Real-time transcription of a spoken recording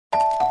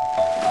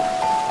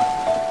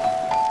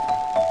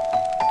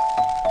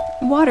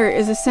Water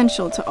is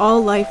essential to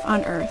all life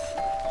on Earth.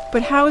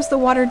 But how is the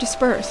water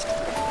dispersed?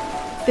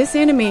 This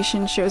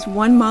animation shows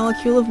one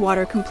molecule of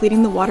water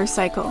completing the water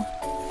cycle.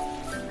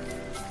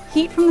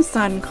 Heat from the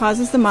sun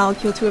causes the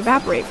molecule to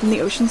evaporate from the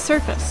ocean's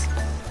surface.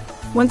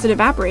 Once it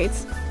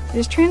evaporates, it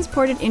is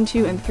transported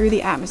into and through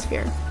the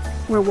atmosphere,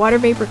 where water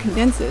vapor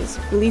condenses,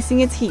 releasing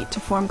its heat to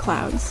form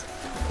clouds.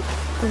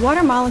 The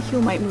water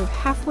molecule might move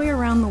halfway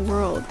around the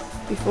world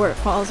before it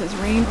falls as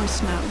rain or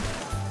snow.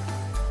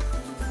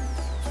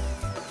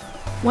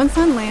 Once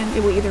on land,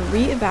 it will either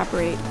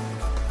re-evaporate,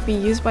 be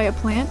used by a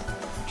plant,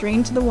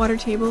 drain to the water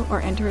table, or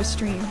enter a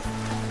stream.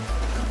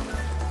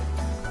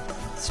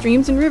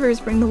 Streams and rivers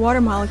bring the water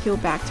molecule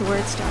back to where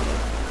it started,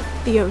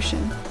 the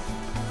ocean.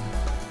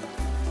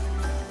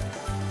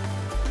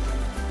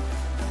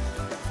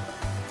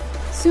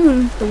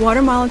 Soon, the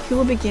water molecule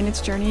will begin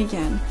its journey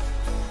again.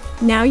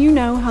 Now you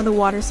know how the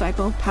water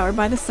cycle, powered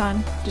by the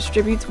sun,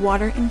 distributes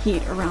water and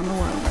heat around the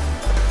world.